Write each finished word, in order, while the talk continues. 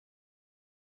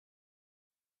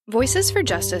Voices for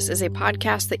Justice is a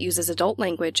podcast that uses adult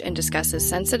language and discusses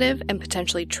sensitive and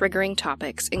potentially triggering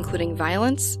topics, including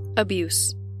violence,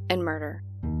 abuse, and murder.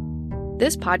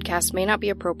 This podcast may not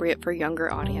be appropriate for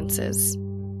younger audiences.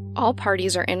 All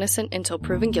parties are innocent until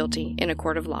proven guilty in a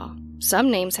court of law.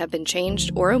 Some names have been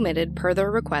changed or omitted per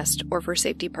their request or for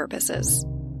safety purposes.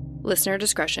 Listener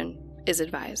discretion is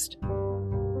advised.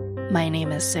 My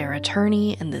name is Sarah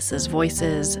Turney, and this is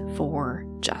Voices for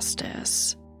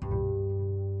Justice.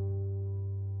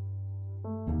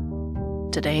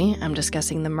 Today, I'm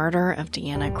discussing the murder of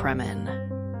Deanna Kremen.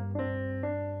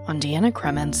 On Deanna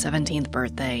Kremen's 17th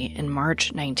birthday in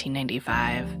March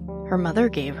 1995, her mother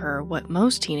gave her what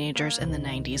most teenagers in the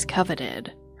 90s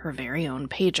coveted, her very own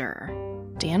pager.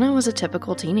 Deanna was a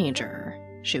typical teenager.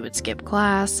 She would skip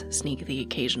class, sneak the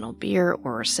occasional beer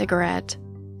or cigarette,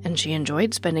 and she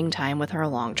enjoyed spending time with her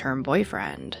long-term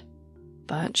boyfriend.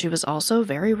 But she was also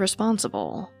very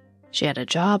responsible. She had a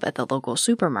job at the local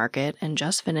supermarket and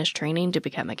just finished training to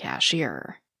become a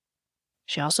cashier.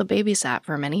 She also babysat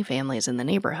for many families in the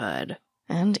neighborhood,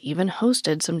 and even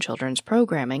hosted some children's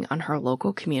programming on her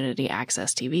local community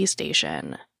access TV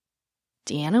station.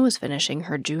 Deanna was finishing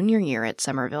her junior year at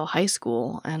Somerville High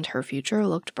School, and her future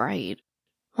looked bright.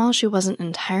 While she wasn't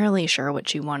entirely sure what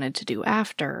she wanted to do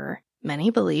after, many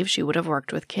believe she would have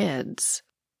worked with kids.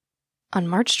 On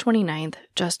March 29th,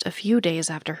 just a few days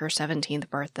after her 17th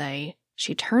birthday,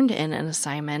 she turned in an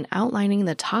assignment outlining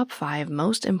the top 5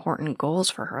 most important goals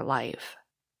for her life.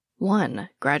 1.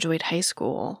 Graduate high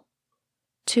school.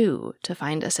 2. To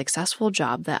find a successful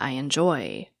job that I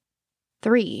enjoy.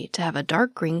 3. To have a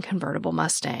dark green convertible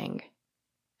Mustang.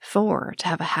 4. To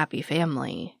have a happy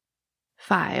family.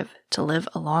 5. To live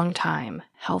a long time,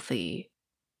 healthy.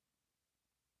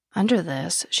 Under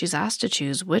this, she's asked to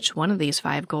choose which one of these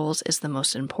 5 goals is the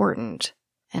most important,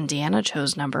 and Deanna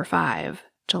chose number 5,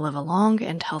 to live a long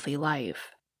and healthy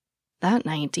life. That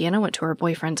night, Deanna went to her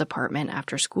boyfriend's apartment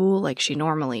after school like she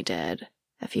normally did.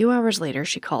 A few hours later,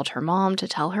 she called her mom to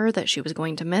tell her that she was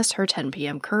going to miss her 10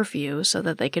 p.m. curfew so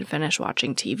that they could finish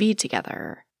watching TV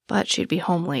together, but she'd be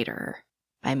home later.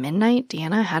 By midnight,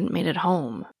 Deanna hadn't made it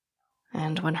home,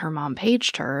 and when her mom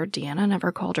paged her, Deanna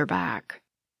never called her back.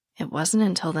 It wasn't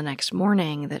until the next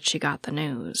morning that she got the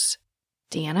news.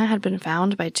 Deanna had been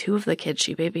found by 2 of the kids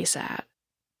she babysat.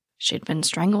 She'd been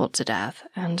strangled to death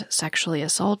and sexually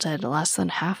assaulted less than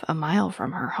half a mile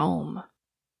from her home.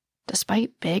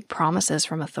 Despite big promises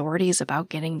from authorities about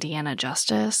getting Deanna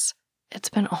justice, it's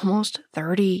been almost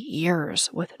 30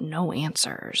 years with no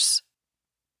answers.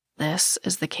 This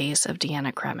is the case of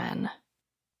Deanna Kremen.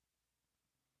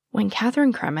 When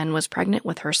Catherine Kremen was pregnant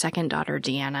with her second daughter,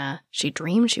 Deanna, she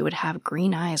dreamed she would have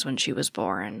green eyes when she was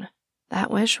born. That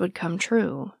wish would come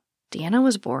true. Deanna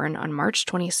was born on March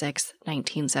 26,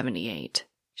 1978.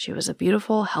 She was a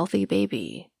beautiful, healthy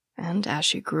baby, and as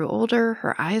she grew older,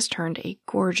 her eyes turned a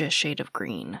gorgeous shade of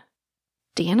green.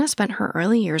 Deanna spent her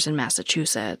early years in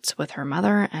Massachusetts with her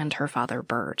mother and her father,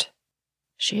 Bert.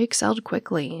 She excelled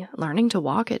quickly, learning to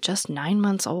walk at just 9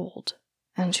 months old.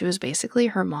 And she was basically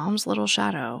her mom's little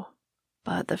shadow.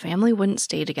 But the family wouldn't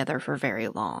stay together for very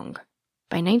long.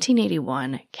 By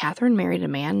 1981, Catherine married a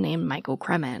man named Michael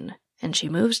Kremen, and she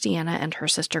moves Deanna and her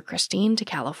sister Christine to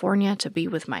California to be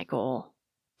with Michael.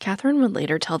 Catherine would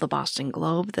later tell the Boston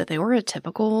Globe that they were a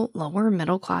typical lower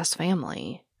middle-class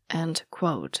family, and,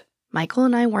 quote, "Michael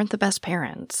and I weren't the best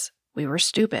parents. We were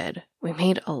stupid, we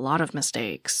made a lot of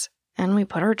mistakes, and we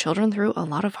put our children through a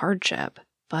lot of hardship.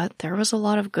 But there was a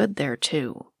lot of good there,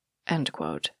 too." End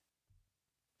quote.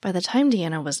 By the time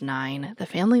Deanna was 9, the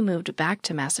family moved back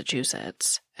to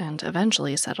Massachusetts and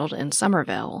eventually settled in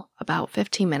Somerville, about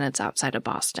 15 minutes outside of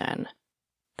Boston.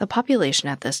 The population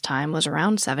at this time was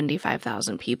around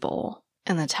 75,000 people,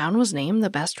 and the town was named the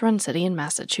best-run city in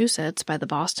Massachusetts by the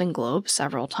Boston Globe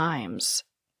several times.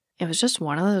 It was just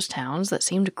one of those towns that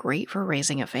seemed great for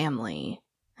raising a family,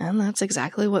 and that's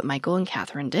exactly what Michael and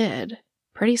Catherine did.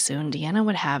 Pretty soon, Deanna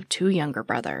would have 2 younger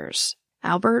brothers,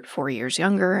 Albert, 4 years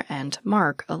younger, and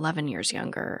Mark, 11 years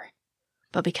younger.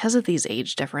 But because of these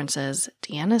age differences,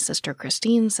 Deanna's sister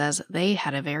Christine says they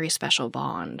had a very special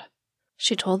bond.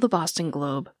 She told the Boston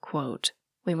Globe, quote,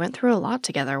 "We went through a lot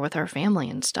together with our family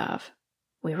and stuff.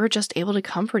 We were just able to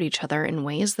comfort each other in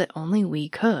ways that only we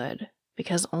could,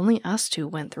 because only us 2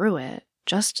 went through it.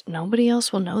 Just nobody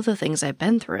else will know the things I've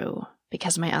been through,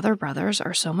 because my other brothers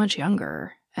are so much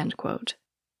younger." End quote.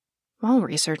 While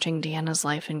researching Deanna's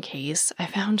life and case, I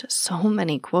found so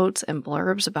many quotes and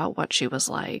blurbs about what she was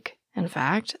like. In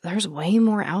fact, there's way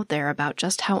more out there about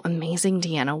just how amazing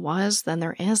Deanna was than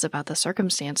there is about the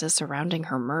circumstances surrounding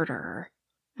her murder.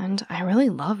 And I really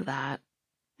love that.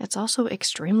 It's also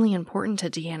extremely important to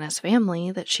Deanna's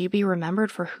family that she be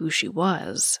remembered for who she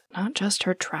was, not just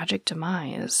her tragic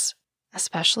demise,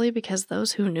 especially because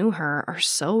those who knew her are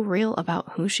so real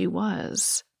about who she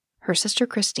was. Her sister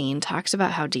Christine talks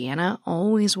about how Deanna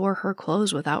always wore her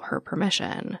clothes without her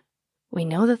permission. We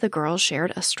know that the girls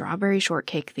shared a strawberry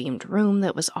shortcake-themed room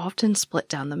that was often split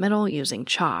down the middle using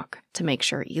chalk to make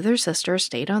sure either sister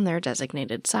stayed on their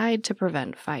designated side to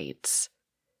prevent fights.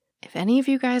 If any of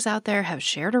you guys out there have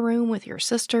shared a room with your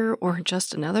sister or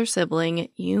just another sibling,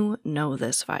 you know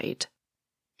this fight.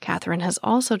 Catherine has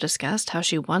also discussed how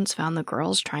she once found the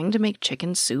girls trying to make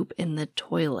chicken soup in the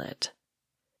toilet.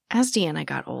 As Deanna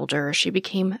got older, she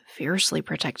became fiercely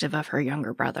protective of her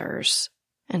younger brothers,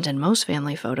 and in most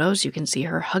family photos you can see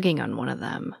her hugging on one of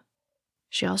them.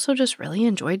 She also just really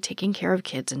enjoyed taking care of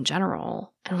kids in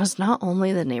general, and was not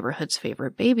only the neighborhood's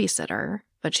favorite babysitter,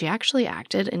 but she actually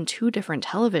acted in 2 different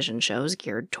television shows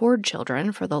geared toward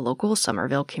children for the local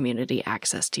Somerville Community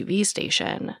Access TV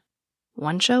station.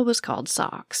 One show was called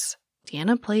Socks.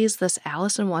 Deanna plays this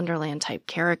Alice in Wonderland type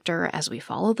character as we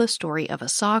follow the story of a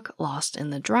sock lost in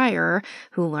the dryer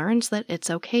who learns that it's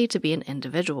okay to be an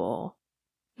individual.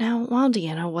 Now, while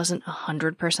Deanna wasn't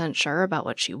 100% sure about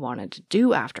what she wanted to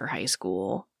do after high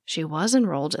school, she was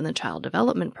enrolled in the child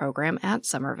development program at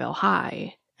Somerville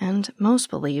High, and most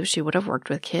believe she would have worked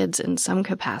with kids in some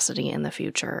capacity in the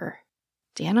future.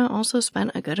 Deanna also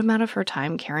spent a good amount of her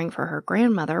time caring for her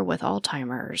grandmother with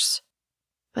Alzheimer's.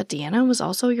 But Deanna was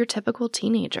also your typical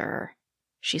teenager.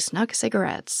 She snuck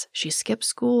cigarettes, she skipped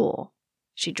school,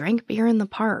 she drank beer in the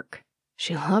park,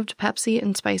 she loved Pepsi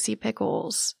and spicy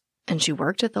pickles, and she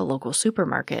worked at the local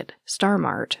supermarket, Star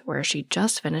Mart, where she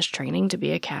just finished training to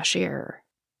be a cashier.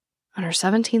 On her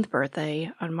 17th birthday,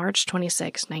 on March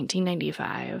 26,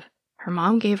 1995, her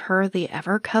mom gave her the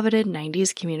ever-coveted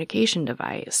 90s communication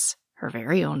device, her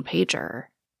very own pager.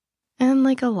 And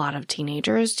like a lot of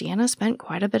teenagers, Deanna spent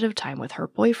quite a bit of time with her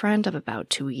boyfriend of about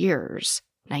 2 years,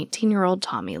 19-year-old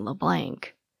Tommy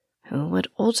LeBlanc, who would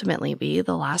ultimately be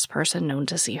the last person known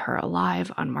to see her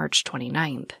alive on March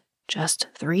 29th, just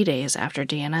 3 days after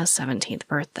Deanna's 17th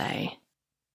birthday.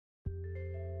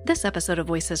 This episode of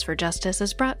Voices for Justice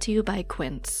is brought to you by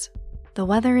Quince. The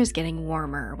weather is getting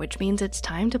warmer, which means it's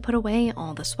time to put away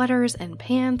all the sweaters and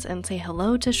pants and say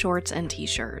hello to shorts and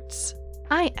t-shirts.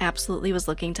 I absolutely was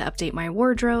looking to update my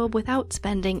wardrobe without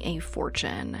spending a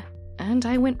fortune, and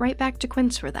I went right back to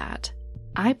Quince for that.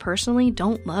 I personally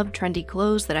don't love trendy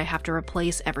clothes that I have to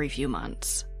replace every few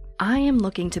months. I am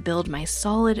looking to build my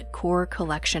solid core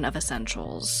collection of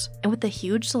essentials, and with the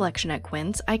huge selection at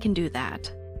Quince, I can do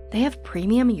that. They have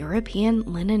premium European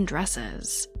linen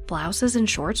dresses, blouses and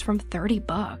shorts from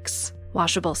 $30,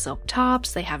 washable silk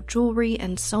tops, they have jewelry,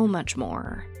 and so much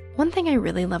more. One thing I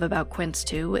really love about Quince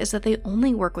too is that they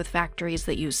only work with factories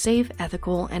that use safe,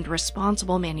 ethical, and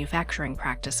responsible manufacturing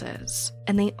practices.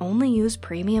 And they only use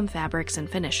premium fabrics and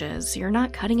finishes, so you're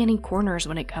not cutting any corners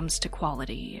when it comes to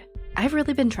quality. I've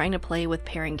really been trying to play with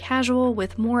pairing casual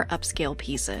with more upscale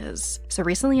pieces. So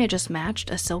recently I just matched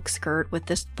a silk skirt with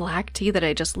this black tee that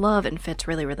I just love and fits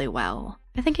really, really well.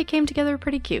 I think it came together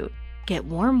pretty cute. Get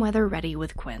warm weather ready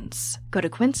with Quince. Go to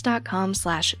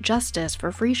quince.com/justice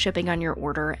for free shipping on your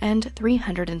order and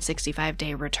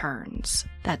 365-day returns.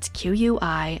 That's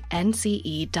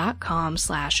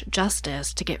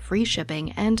QUINCE.com/justice to get free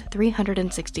shipping and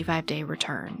 365-day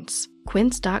returns.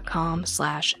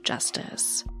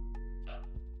 Quince.com/justice.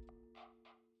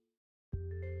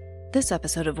 This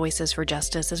episode of Voices for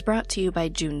Justice is brought to you by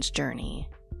June's Journey.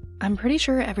 I'm pretty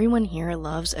sure everyone here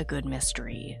loves a good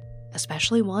mystery,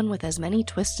 especially one with as many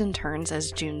twists and turns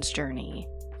as June's Journey.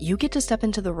 You get to step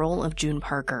into the role of June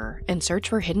Parker and search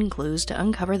for hidden clues to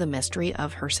uncover the mystery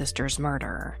of her sister's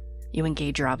murder. You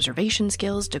engage your observation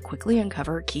skills to quickly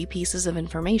uncover key pieces of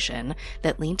information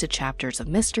that lead to chapters of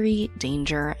mystery,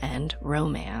 danger, and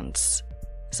romance.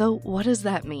 So what does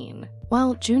that mean?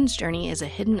 Well, June's Journey is a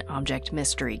hidden object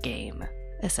mystery game.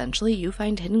 Essentially, you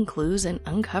find hidden clues and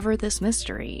uncover this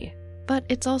mystery. But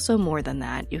it's also more than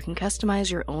that. You can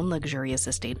customize your own luxurious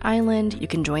estate island, you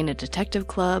can join a detective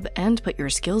club, and put your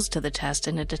skills to the test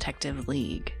in a detective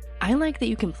league. I like that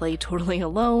you can play totally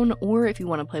alone, or if you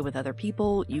want to play with other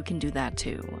people, you can do that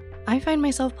too. I find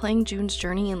myself playing June's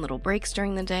Journey in little breaks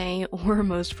during the day, or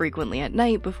most frequently at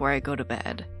night before I go to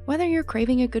bed. Whether you're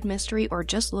craving a good mystery or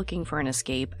just looking for an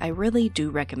escape, I really do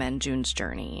recommend June's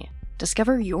Journey.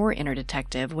 Discover your inner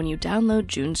detective when you download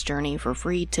June's Journey for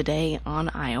free today on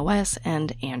iOS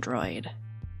and Android.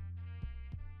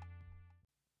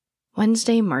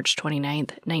 Wednesday, March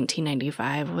 29th,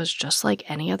 1995 was just like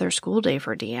any other school day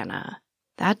for Deanna.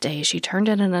 That day, she turned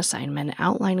in an assignment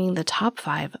outlining the top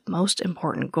 5 most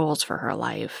important goals for her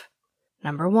life.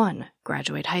 Number 1,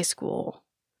 graduate high school.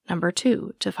 Number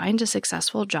 2, to find a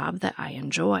successful job that I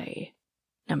enjoy.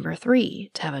 Number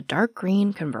 3, to have a dark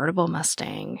green convertible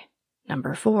Mustang.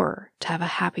 Number 4, to have a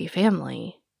happy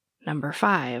family. Number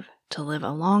 5, to live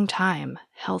a long time,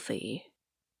 healthy.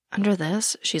 Under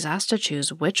this, she's asked to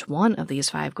choose which one of these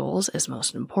 5 goals is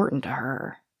most important to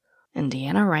her. And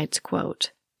Deanna writes,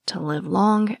 quote, to live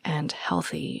long and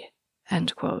healthy,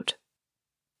 end quote.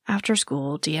 After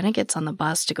school, Deanna gets on the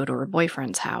bus to go to her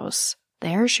boyfriend's house.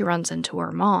 There, she runs into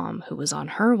her mom, who was on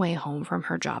her way home from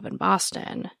her job in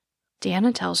Boston.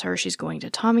 Deanna tells her she's going to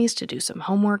Tommy's to do some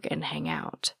homework and hang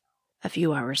out. A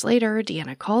few hours later,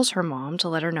 Deanna calls her mom to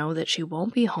let her know that she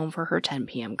won't be home for her 10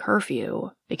 p.m. curfew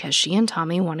because she and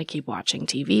Tommy want to keep watching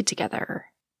TV together.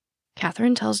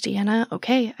 Catherine tells Deanna,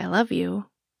 okay, I love you.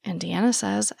 And Deanna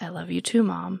says, I love you too,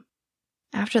 Mom.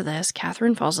 After this,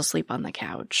 Catherine falls asleep on the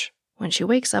couch. When she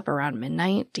wakes up around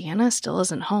midnight, Deanna still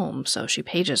isn't home, so she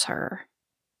pages her.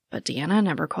 But Deanna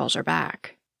never calls her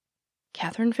back.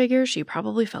 Catherine figures she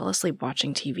probably fell asleep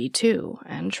watching TV too,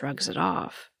 and shrugs it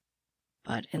off.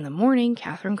 But in the morning,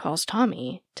 Catherine calls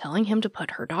Tommy, telling him to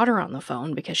put her daughter on the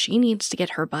phone because she needs to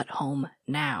get her butt home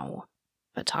now.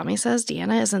 But Tommy says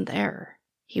Deanna isn't there.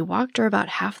 He walked her about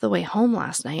half the way home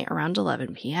last night around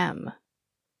 11 p.m.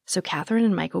 So Catherine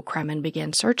and Michael Kremen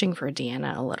began searching for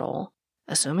Deanna a little,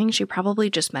 assuming she probably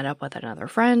just met up with another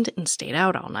friend and stayed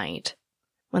out all night.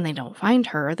 When they don't find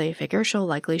her, they figure she'll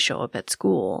likely show up at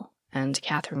school, and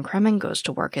Catherine Kremen goes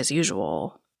to work as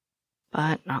usual.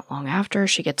 But not long after,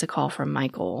 she gets a call from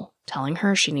Michael, telling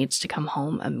her she needs to come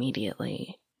home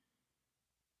immediately.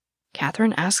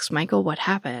 Catherine asks Michael what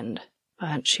happened,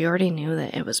 but she already knew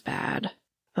that it was bad.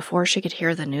 Before she could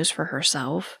hear the news for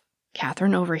herself,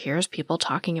 Catherine overhears people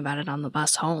talking about it on the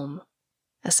bus home.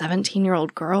 A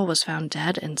 17-year-old girl was found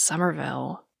dead in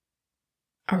Somerville.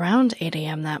 Around 8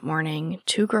 a.m. that morning,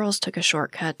 2 girls took a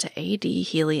shortcut to A.D.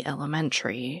 Healy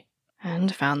Elementary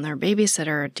and found their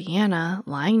babysitter, Deanna,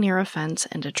 lying near a fence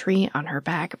and a tree on her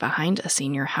back behind a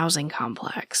senior housing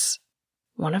complex.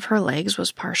 One of her legs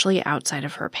was partially outside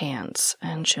of her pants,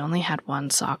 and she only had one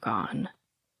sock on.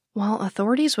 While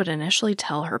authorities would initially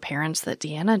tell her parents that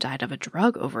Deanna died of a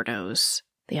drug overdose,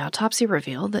 the autopsy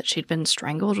revealed that she'd been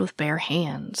strangled with bare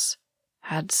hands,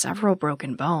 had several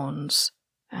broken bones,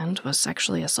 and was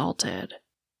sexually assaulted.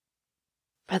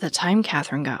 By the time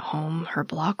Catherine got home, her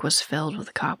block was filled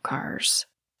with cop cars,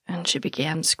 and she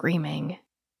began screaming.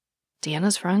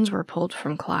 Deanna's friends were pulled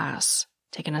from class,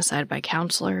 taken aside by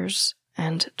counselors,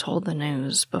 and told the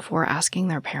news before asking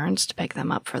their parents to pick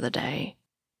them up for the day.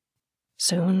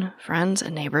 Soon, friends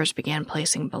and neighbors began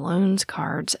placing balloons,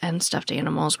 cards, and stuffed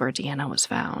animals where Deanna was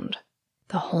found.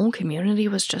 The whole community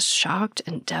was just shocked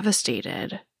and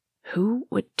devastated. Who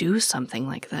would do something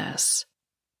like this?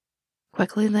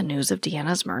 Quickly, the news of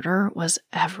Deanna's murder was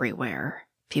everywhere.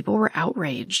 People were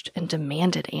outraged and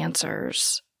demanded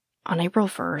answers. On April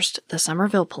 1st, the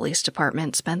Somerville Police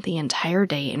Department spent the entire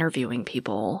day interviewing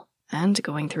people and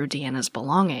going through Deanna's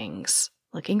belongings,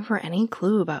 looking for any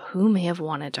clue about who may have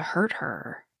wanted to hurt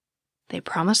her. They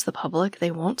promised the public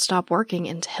they won't stop working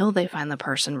until they find the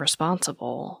person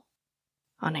responsible.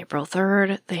 On April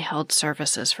 3rd, they held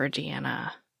services for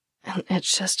Deanna, and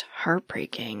it's just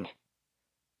heartbreaking.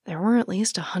 There were at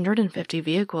least 150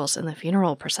 vehicles in the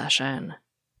funeral procession,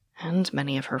 and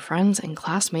many of her friends and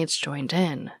classmates joined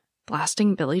in,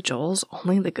 blasting Billy Joel's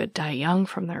Only the Good Die Young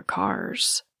from their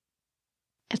cars.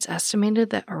 It's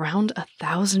estimated that around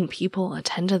 1,000 people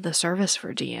attended the service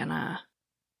for Deanna.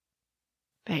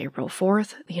 By April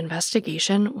 4th, the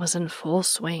investigation was in full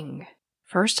swing.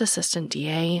 First Assistant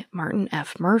DA Martin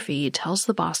F. Murphy tells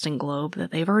the Boston Globe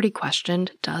that they've already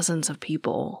questioned dozens of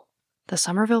people. The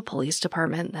Somerville Police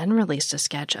Department then released a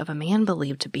sketch of a man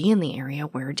believed to be in the area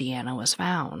where Deanna was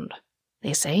found.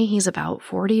 They say he's about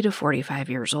 40 to 45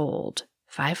 years old,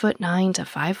 5'9" to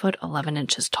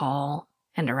 5'11" tall,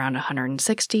 and around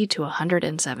 160 to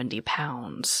 170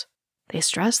 pounds. They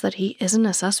stress that he isn't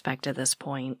a suspect at this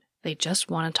point, they just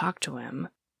want to talk to him.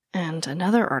 And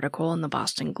another article in the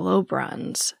Boston Globe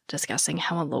runs, discussing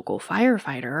how a local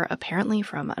firefighter, apparently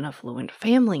from an affluent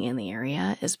family in the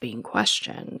area, is being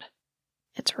questioned.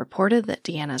 It's reported that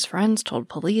Deanna's friends told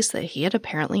police that he had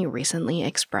apparently recently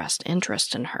expressed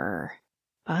interest in her.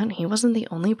 But he wasn't the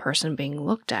only person being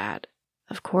looked at.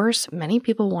 Of course, many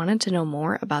people wanted to know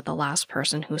more about the last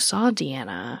person who saw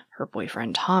Deanna, her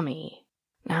boyfriend Tommy.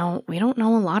 Now, we don't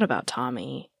know a lot about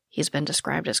Tommy. He's been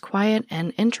described as quiet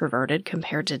and introverted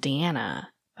compared to Deanna,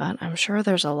 but I'm sure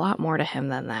there's a lot more to him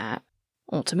than that.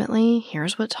 Ultimately,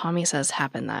 here's what Tommy says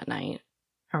happened that night.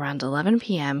 Around 11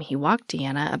 p.m., he walked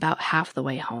Deanna about half the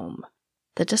way home.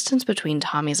 The distance between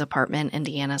Tommy's apartment and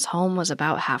Deanna's home was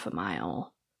about half a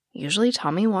mile. Usually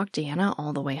Tommy walked Deanna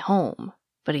all the way home,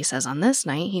 but he says on this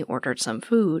night he ordered some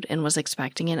food and was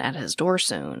expecting it at his door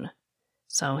soon.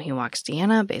 So he walks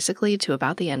Deanna basically to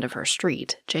about the end of her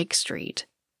street, Jake Street.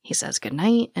 He says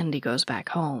goodnight and he goes back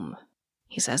home.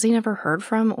 He says he never heard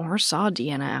from or saw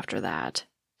Deanna after that.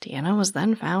 Deanna was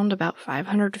then found about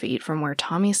 500 feet from where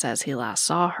Tommy says he last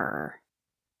saw her.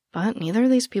 But neither of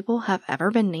these people have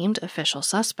ever been named official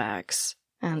suspects,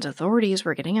 and authorities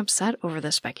were getting upset over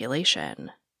the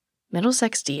speculation.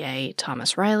 Middlesex DA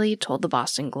Thomas Riley told the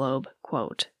Boston Globe,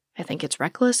 quote, "I think it's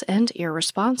reckless and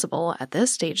irresponsible at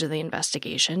this stage of the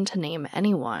investigation to name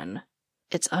anyone.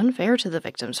 It's unfair to the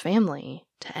victim's family,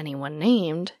 to anyone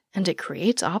named, and it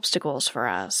creates obstacles for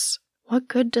us. What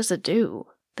good does it do?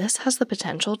 This has the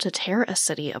potential to tear a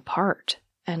city apart."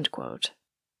 End quote.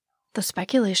 The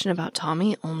speculation about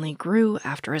Tommy only grew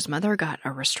after his mother got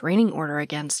a restraining order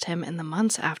against him in the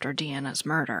months after Deanna's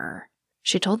murder.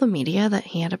 She told the media that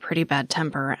he had a pretty bad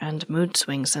temper and mood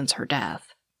swings since her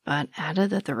death, but added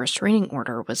that the restraining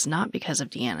order was not because of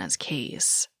Deanna's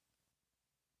case.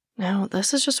 Now,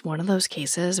 this is just one of those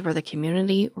cases where the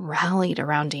community rallied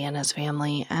around Deanna's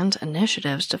family and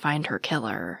initiatives to find her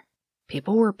killer.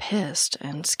 People were pissed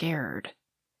and scared.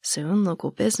 Soon,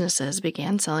 local businesses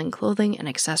began selling clothing and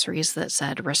accessories that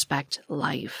said "Respect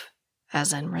Life,"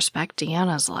 as in respect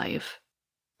Deanna's life.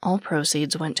 All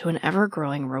proceeds went to an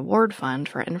ever-growing reward fund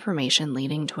for information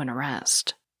leading to an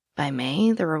arrest. By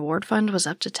May, the reward fund was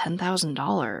up to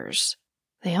 $10,000.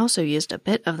 They also used a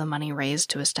bit of the money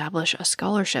raised to establish a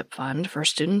scholarship fund for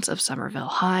students of Somerville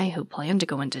High who planned to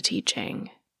go into teaching.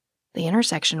 The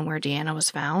intersection where Deanna was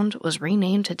found was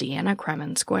renamed to Deanna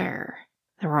Kremen Square.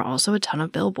 There were also a ton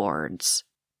of billboards.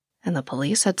 And the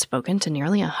police had spoken to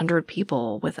nearly 100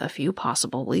 people with a few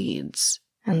possible leads.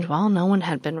 And while no one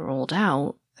had been ruled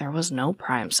out, there was no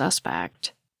prime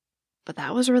suspect. But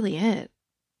that was really it.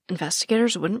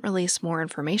 Investigators wouldn't release more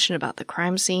information about the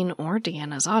crime scene or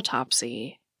Deanna's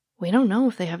autopsy. We don't know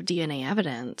if they have DNA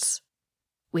evidence.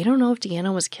 We don't know if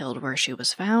Deanna was killed where she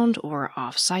was found or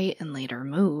off-site and later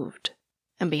moved.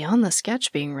 And beyond the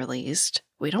sketch being released,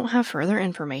 we don't have further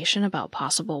information about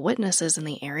possible witnesses in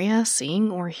the area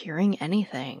seeing or hearing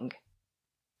anything.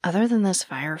 Other than this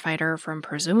firefighter from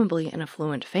presumably an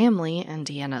affluent family and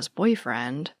Deanna's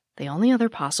boyfriend, the only other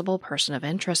possible person of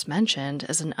interest mentioned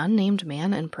is an unnamed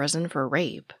man in prison for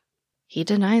rape. He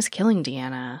denies killing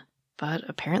Deanna, but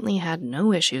apparently had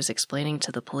no issues explaining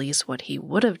to the police what he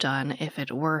would have done if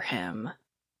it were him.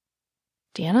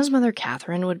 Deanna's mother,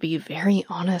 Catherine, would be very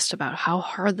honest about how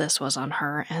hard this was on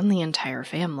her and the entire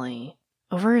family.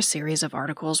 Over a series of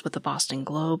articles with the Boston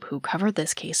Globe, who covered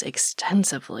this case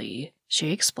extensively,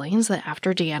 she explains that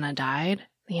after Deanna died,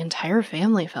 the entire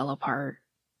family fell apart.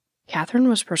 Catherine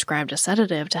was prescribed a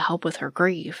sedative to help with her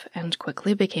grief and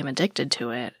quickly became addicted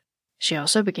to it. She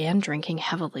also began drinking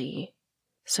heavily.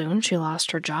 Soon she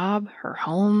lost her job, her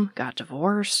home, got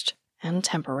divorced, and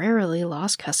temporarily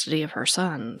lost custody of her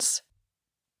sons.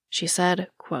 She said,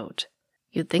 quote,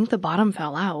 "You'd think the bottom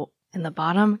fell out, and the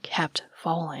bottom kept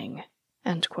falling."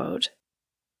 End quote.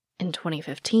 In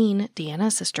 2015,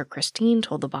 Deanna's sister Christine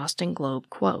told the Boston Globe,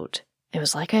 quote, "It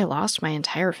was like I lost my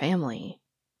entire family.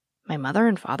 My mother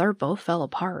and father both fell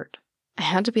apart. I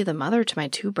had to be the mother to my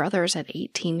 2 brothers at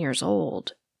 18 years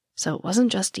old. So it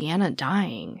wasn't just Deanna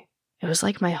dying. It was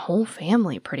like my whole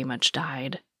family pretty much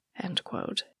died." End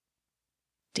quote.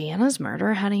 Deanna's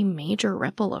murder had a major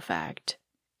ripple effect.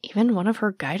 Even one of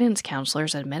her guidance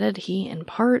counselors admitted he, in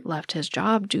part, left his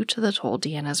job due to the toll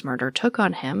Deanna's murder took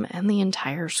on him and the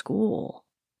entire school.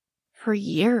 For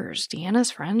years, Deanna's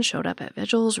friends showed up at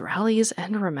vigils, rallies,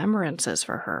 and remembrances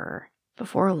for her.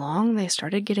 Before long, they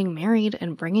started getting married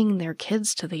and bringing their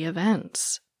kids to the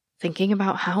events, thinking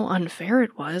about how unfair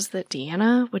it was that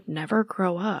Deanna would never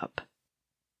grow up.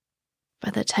 By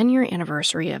the 10-year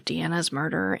anniversary of Deanna's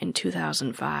murder in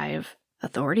 2005,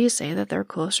 authorities say that they're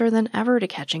closer than ever to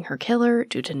catching her killer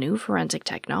due to new forensic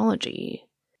technology.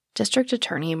 District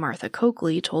Attorney Martha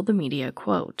Coakley told the media,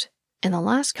 quote, "In the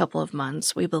last couple of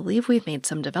months, we believe we've made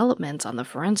some developments on the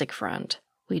forensic front.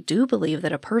 We do believe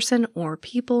that a person or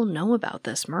people know about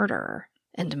this murder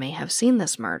and may have seen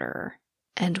this murder,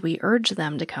 and we urge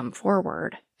them to come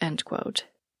forward." End quote.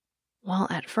 While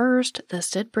at first this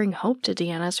did bring hope to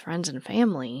Deanna's friends and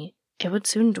family, it would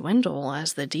soon dwindle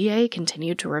as the DA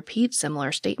continued to repeat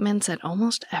similar statements at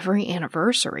almost every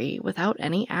anniversary without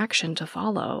any action to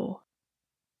follow.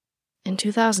 In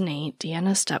 2008,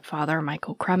 Deanna's stepfather,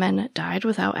 Michael Kremen, died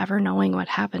without ever knowing what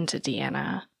happened to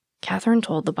Deanna. Catherine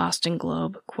told the Boston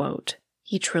Globe, quote,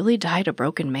 He truly died a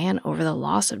broken man over the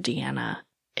loss of Deanna.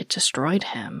 It destroyed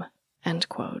him." End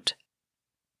quote.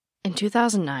 In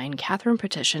 2009, Catherine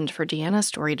petitioned for Deanna's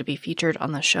story to be featured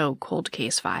on the show Cold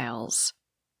Case Files.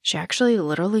 She actually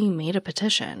literally made a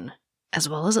petition, as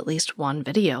well as at least one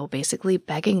video basically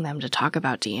begging them to talk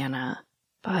about Deanna.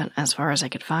 But as far as I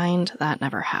could find, that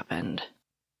never happened.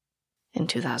 In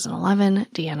 2011,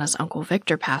 Deanna's uncle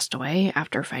Victor passed away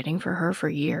after fighting for her for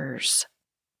years.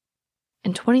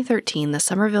 In 2013, the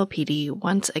Somerville PD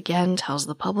once again tells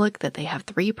the public that they have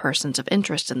 3 persons of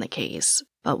interest in the case,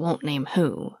 but won't name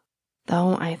who.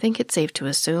 Though I think it's safe to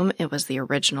assume it was the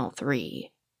original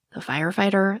 3. The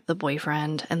firefighter, the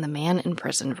boyfriend, and the man in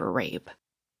prison for rape.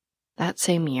 That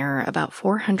same year, about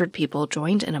 400 people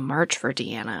joined in a march for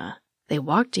Deanna. They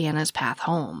walked Deanna's path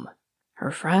home. Her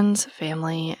friends,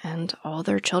 family, and all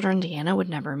their children Deanna would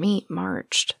never meet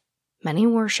marched. Many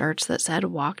wore shirts that said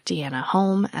 "Walk Deanna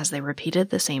Home" as they repeated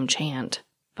the same chant.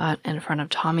 But in front of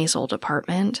Tommy's old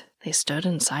apartment, they stood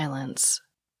in silence.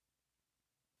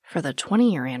 For the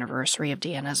 20-year anniversary of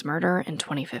Deanna's murder in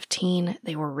 2015,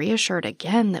 they were reassured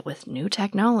again that with new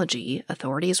technology,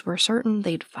 authorities were certain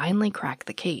they'd finally crack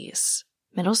the case.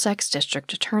 Middlesex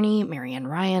District Attorney Marian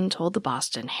Ryan told the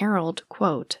Boston Herald,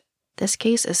 quote, "This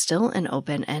case is still an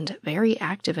open and very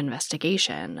active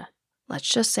investigation. Let's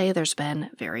just say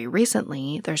very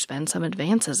recently, there's been some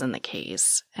advances in the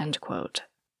case," end quote.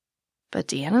 But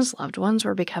Deanna's loved ones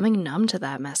were becoming numb to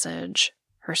that message.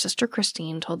 Her sister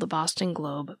Christine told the Boston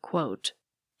Globe, quote,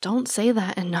 "Don't say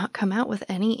that and not come out with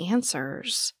any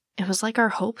answers. It was like our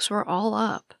hopes were all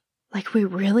up. Like we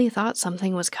really thought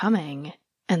something was coming.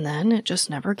 And then it just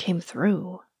never came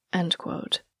through," end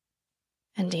quote.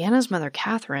 And Deanna's mother,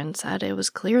 Catherine, said it was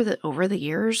clear that over the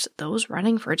years, those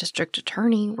running for district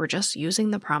attorney were just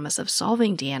using the promise of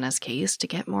solving Deanna's case to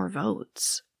get more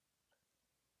votes.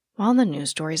 While the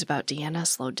news stories about Deanna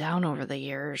slowed down over the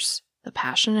years, the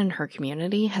passion in her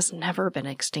community has never been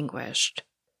extinguished.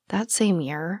 That same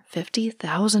year,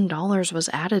 $50,000 was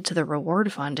added to the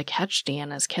reward fund to catch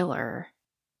Deanna's killer.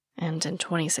 And in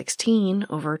 2016,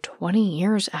 over 20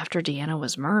 years after Deanna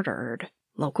was murdered,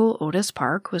 local Otis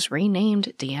Park was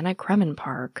renamed Deanna Kremen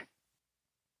Park.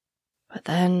 But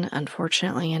then,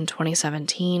 unfortunately, in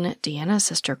 2017, Deanna's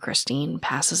sister Christine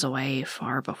passes away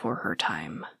far before her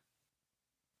time.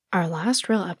 Our last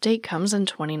real update comes in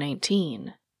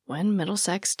 2019, when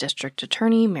Middlesex District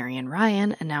Attorney Marian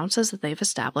Ryan announces that they've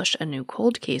established a new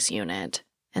cold case unit,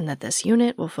 and that this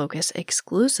unit will focus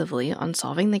exclusively on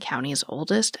solving the county's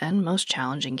oldest and most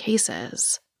challenging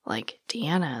cases, like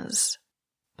Deanna's.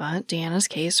 But Deanna's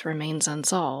case remains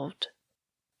unsolved.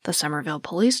 The Somerville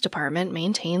Police Department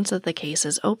maintains that the case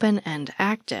is open and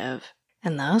active,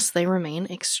 and thus they remain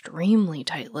extremely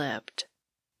tight-lipped.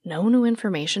 No new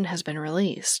information has been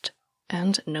released,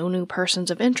 and no new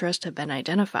persons of interest have been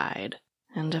identified,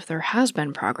 and if there has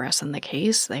been progress in the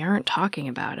case, they aren't talking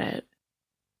about it.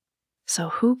 So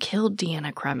who killed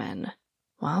Deanna Kremen?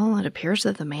 Well, it appears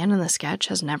that the man in the sketch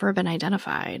has never been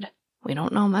identified. We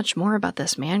don't know much more about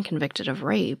this man convicted of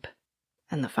rape,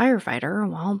 and the firefighter,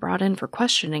 while brought in for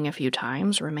questioning a few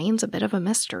times, remains a bit of a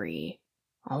mystery.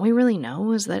 All we really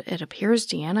know is that it appears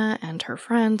Deanna and her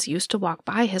friends used to walk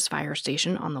by his fire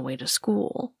station on the way to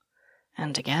school,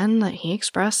 and again that he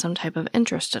expressed some type of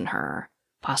interest in her,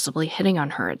 possibly hitting on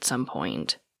her at some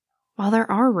point. While there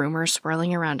are rumors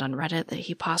swirling around on Reddit that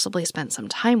he possibly spent some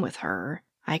time with her,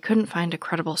 I couldn't find a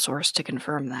credible source to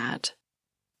confirm that.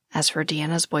 As for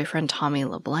Deanna's boyfriend Tommy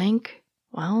LeBlanc,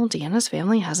 well, Deanna's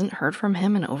family hasn't heard from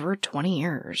him in over 20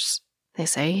 years. They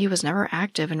say he was never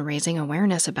active in raising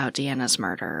awareness about Deanna's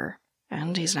murder,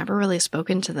 and he's never really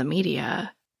spoken to the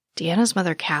media. Deanna's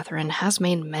mother, Catherine, has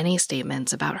made many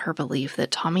statements about her belief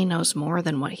that Tommy knows more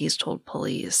than what he's told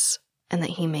police, and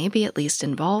that he may be at least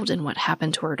involved in what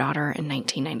happened to her daughter in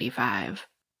 1995.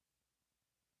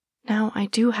 Now, I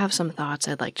do have some thoughts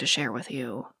I'd like to share with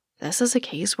you. This is a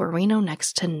case where we know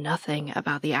next to nothing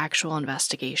about the actual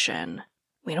investigation.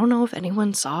 We don't know if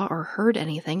anyone saw or heard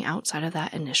anything outside of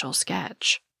that initial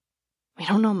sketch. We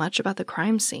don't know much about the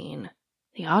crime scene.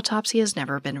 The autopsy has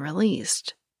never been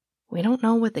released. We don't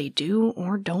know what they do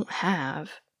or don't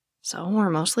have, so we're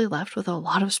mostly left with a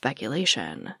lot of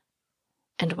speculation.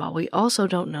 And while we also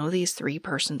don't know these 3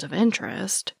 persons of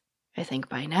interest, I think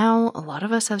by now a lot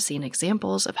of us have seen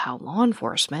examples of how law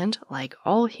enforcement, like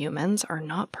all humans, are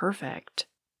not perfect.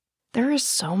 There is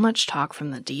so much talk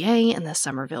from the DA and the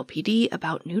Somerville PD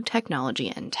about new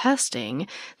technology and testing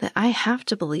that I have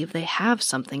to believe they have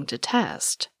something to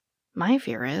test. My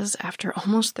fear is, after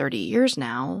almost 30 years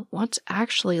now, what's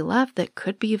actually left that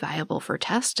could be viable for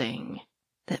testing?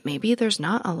 that maybe there's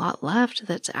not a lot left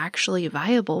that's actually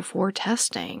viable for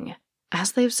testing.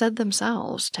 As they've said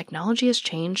themselves, technology has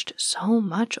changed so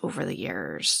much over the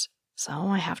years. So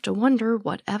I have to wonder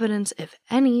what evidence, if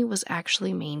any, was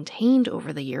actually maintained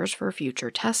over the years for future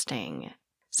testing.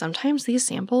 Sometimes these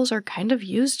samples are kind of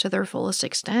used to their fullest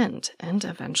extent and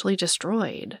eventually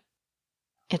destroyed.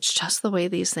 It's just the way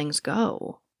these things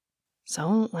go.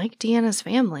 So, like Deanna's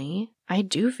family, I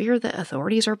do fear that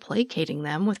authorities are placating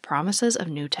them with promises of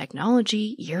new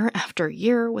technology year after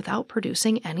year without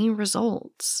producing any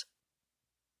results.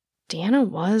 Deanna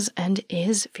was and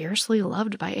is fiercely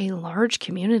loved by a large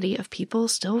community of people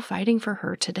still fighting for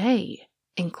her today,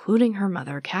 including her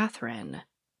mother, Catherine.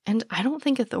 And I don't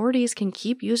think authorities can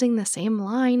keep using the same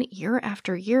line year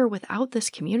after year without this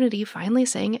community finally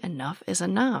saying enough is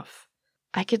enough.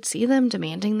 I could see them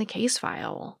demanding the case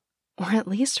file, or at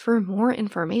least for more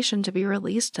information to be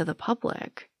released to the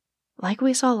public. Like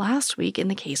we saw last week in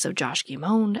the case of Josh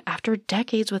Guimond, after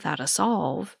decades without a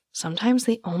solve, sometimes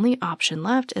the only option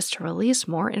left is to release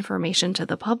more information to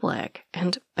the public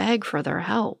and beg for their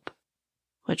help.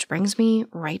 Which brings me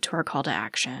right to our call to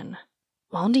action.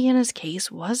 While Deanna's case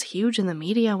was huge in the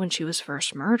media when she was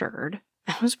first murdered,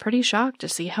 I was pretty shocked to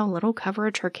see how little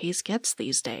coverage her case gets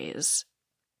these days.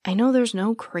 I know there's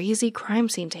no crazy crime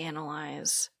scene to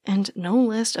analyze, and no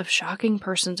list of shocking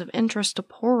persons of interest to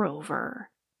pore over,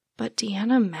 but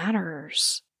Deanna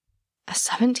matters. A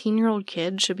 17-year-old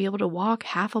kid should be able to walk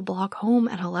half a block home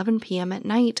at 11 p.m. at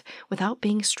night without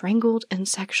being strangled and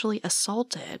sexually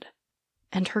assaulted.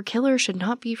 And her killer should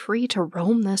not be free to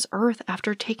roam this earth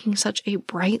after taking such a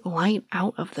bright light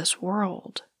out of this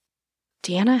world.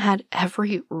 Deanna had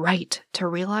every right to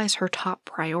realize her top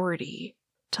priority,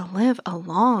 to live a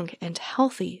long and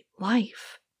healthy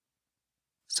life.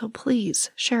 So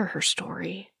please share her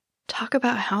story. Talk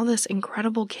about how this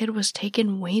incredible kid was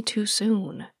taken way too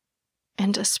soon,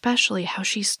 and especially how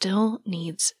she still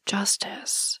needs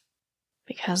justice.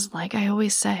 Because, like I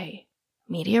always say,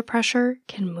 media pressure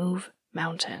can move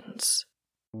mountains.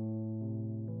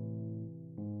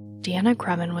 Deanna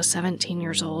Kremen was 17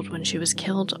 years old when she was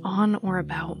killed on or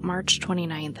about March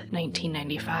 29,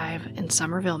 1995, in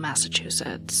Somerville,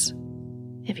 Massachusetts.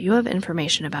 If you have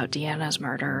information about Deanna's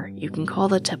murder, you can call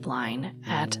the tip line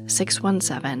at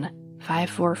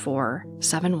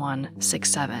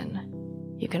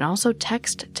 617-544-7167. You can also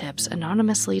text tips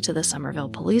anonymously to the Somerville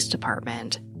Police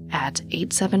Department at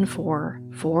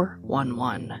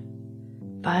 874-411.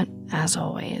 But, as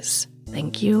always,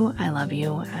 thank you, I love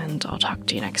you, and I'll talk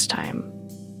to you next time.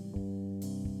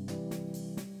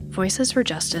 Voices for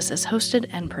Justice is hosted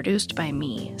and produced by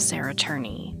me, Sarah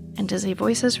Turney, and is a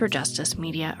Voices for Justice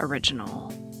media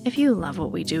original. If you love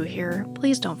what we do here,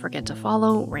 please don't forget to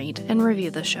follow, rate, and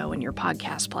review the show in your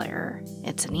podcast player.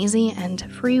 It's an easy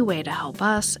and free way to help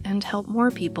us and help more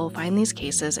people find these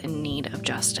cases in need of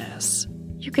justice.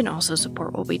 You can also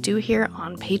support what we do here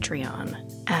on Patreon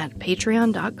at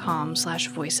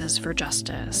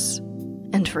patreon.com/voicesforjustice.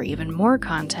 And for even more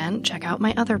content, check out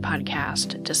my other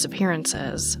podcast,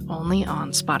 Disappearances, only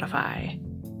on Spotify.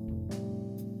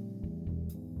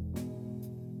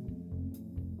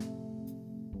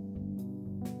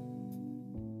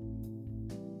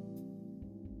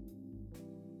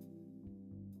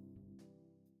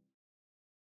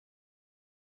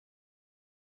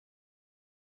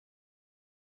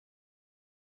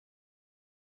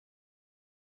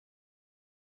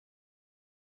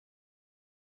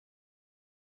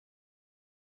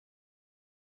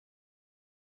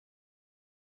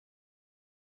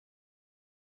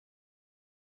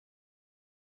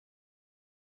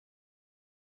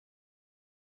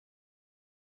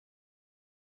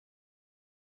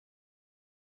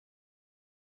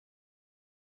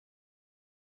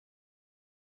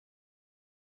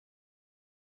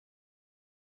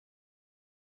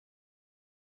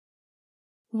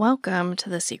 Welcome to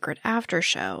the Secret After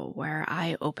Show, where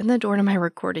I open the door to my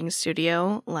recording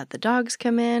studio, let the dogs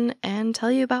come in, and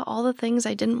tell you about all the things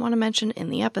I didn't want to mention in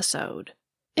the episode.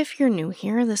 If you're new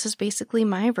here, this is basically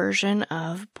my version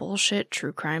of bullshit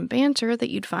true crime banter that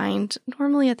you'd find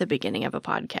normally at the beginning of a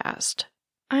podcast.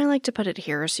 I like to put it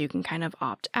here so you can kind of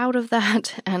opt out of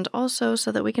that, and also so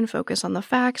that we can focus on the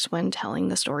facts when telling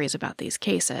the stories about these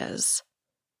cases.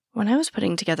 When I was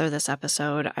putting together this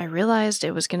episode, I realized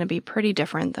it was going to be pretty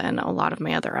different than a lot of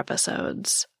my other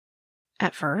episodes.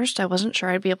 At first, I wasn't sure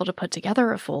I'd be able to put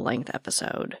together a full-length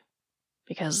episode.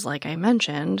 Because, like I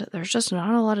mentioned, there's just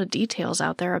not a lot of details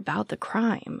out there about the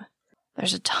crime.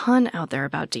 There's a ton out there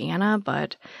about Deanna,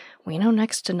 but we know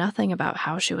next to nothing about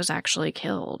how she was actually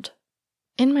killed.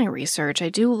 In my research, I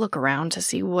do look around to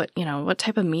see what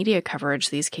type of media coverage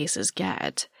these cases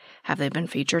get. Have they been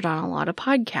featured on a lot of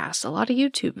podcasts, a lot of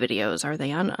YouTube videos? Are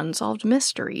they on Unsolved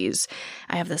Mysteries?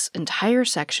 I have this entire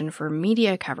section for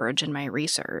media coverage in my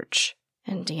research.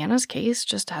 And Deanna's case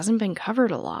just hasn't been covered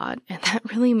a lot, and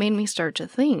that really made me start to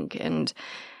think, and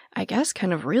I guess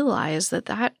kind of realize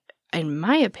that, in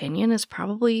my opinion, is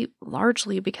probably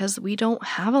largely because we don't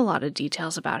have a lot of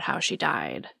details about how she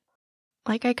died.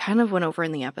 Like I kind of went over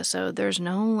in the episode, there's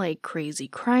no crazy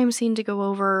crime scene to go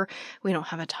over. We don't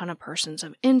have a ton of persons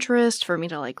of interest for me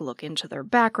to look into their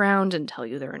background and tell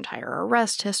you their entire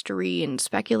arrest history and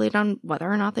speculate on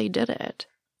whether or not they did it.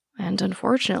 And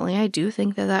unfortunately, I do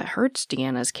think that hurts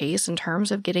Deanna's case in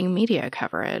terms of getting media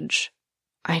coverage.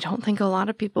 I don't think a lot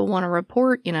of people want to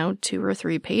report, 2 or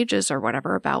 3 pages or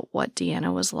whatever about what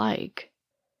Deanna was like.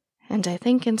 And I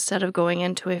think instead of going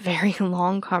into a very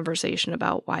long conversation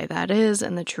about why that is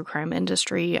in the true crime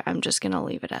industry, I'm just going to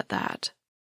leave it at that.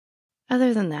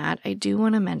 Other than that, I do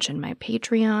want to mention my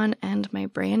Patreon and my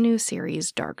brand new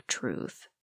series, Dark Truth.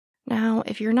 Now,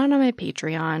 if you're not on my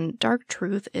Patreon, Dark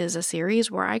Truth is a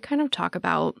series where I kind of talk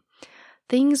about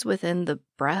things within the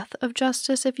breadth of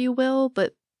justice, if you will,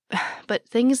 but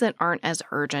things that aren't as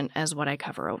urgent as what I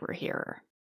cover over here.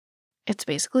 It's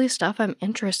basically stuff I'm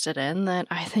interested in that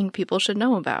I think people should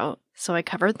know about. So I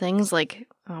cover things like,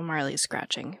 Marley's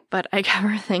scratching, but I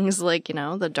cover things like,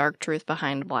 the dark truth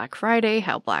behind Black Friday,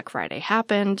 how Black Friday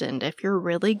happened, and if you're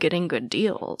really getting good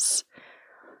deals.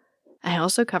 I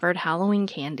also covered Halloween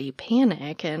candy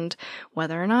panic and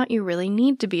whether or not you really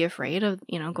need to be afraid of,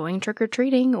 going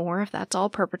trick-or-treating or if that's all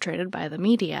perpetrated by the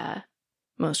media.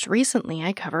 Most recently,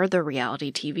 I covered the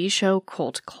reality TV show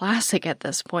cult classic at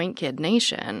this point, Kid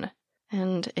Nation.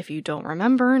 And if you don't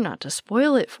remember, not to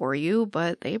spoil it for you,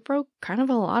 but they broke kind of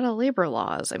a lot of labor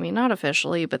laws. I mean, not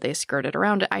officially, but they skirted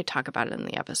around it. I talk about it in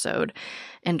the episode.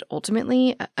 And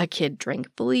ultimately, a kid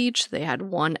drank bleach. They had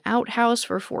one outhouse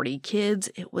for 40 kids.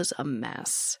 It was a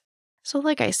mess. So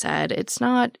like I said, it's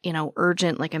not,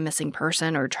 urgent like a missing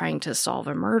person or trying to solve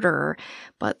a murder,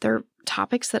 but they're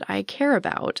topics that I care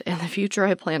about. In the future,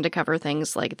 I plan to cover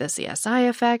things like the CSI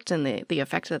effect and the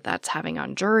effect that that's having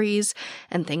on juries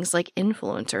and things like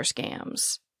influencer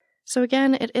scams. So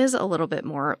again, it is a little bit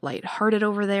more lighthearted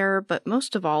over there, but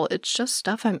most of all, it's just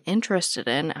stuff I'm interested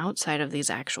in outside of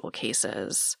these actual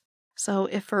cases. So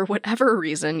if for whatever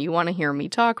reason you want to hear me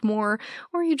talk more,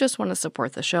 or you just want to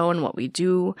support the show and what we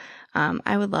do,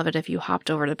 I would love it if you hopped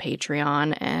over to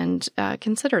Patreon and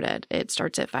considered it. It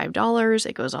starts at $5.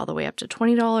 It goes all the way up to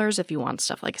 $20 if you want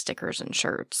stuff like stickers and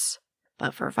shirts.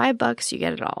 But for $5, you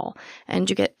get it all, and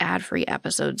you get ad-free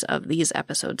episodes of these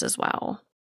episodes as well.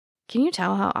 Can you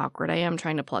tell how awkward I am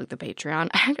trying to plug the Patreon?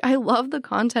 I love the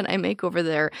content I make over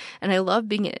there, and I love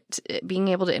being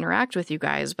able to interact with you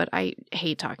guys, but I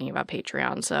hate talking about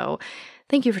Patreon, so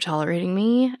thank you for tolerating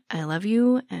me. I love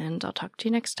you, and I'll talk to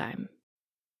you next time.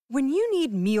 When you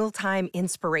need mealtime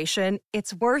inspiration,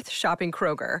 it's worth shopping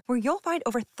Kroger, where you'll find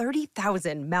over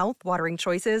 30,000 mouth-watering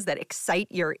choices that excite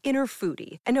your inner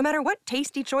foodie. And no matter what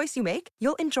tasty choice you make,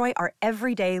 you'll enjoy our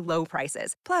everyday low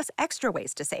prices, plus extra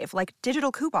ways to save, like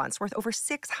digital coupons worth over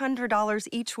 $600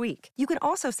 each week. You can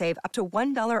also save up to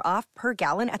 $1 off per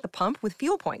gallon at the pump with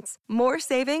fuel points. More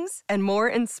savings and more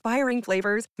inspiring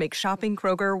flavors make shopping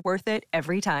Kroger worth it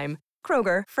every time.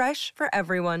 Kroger, fresh for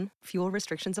everyone. Fuel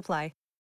restrictions apply.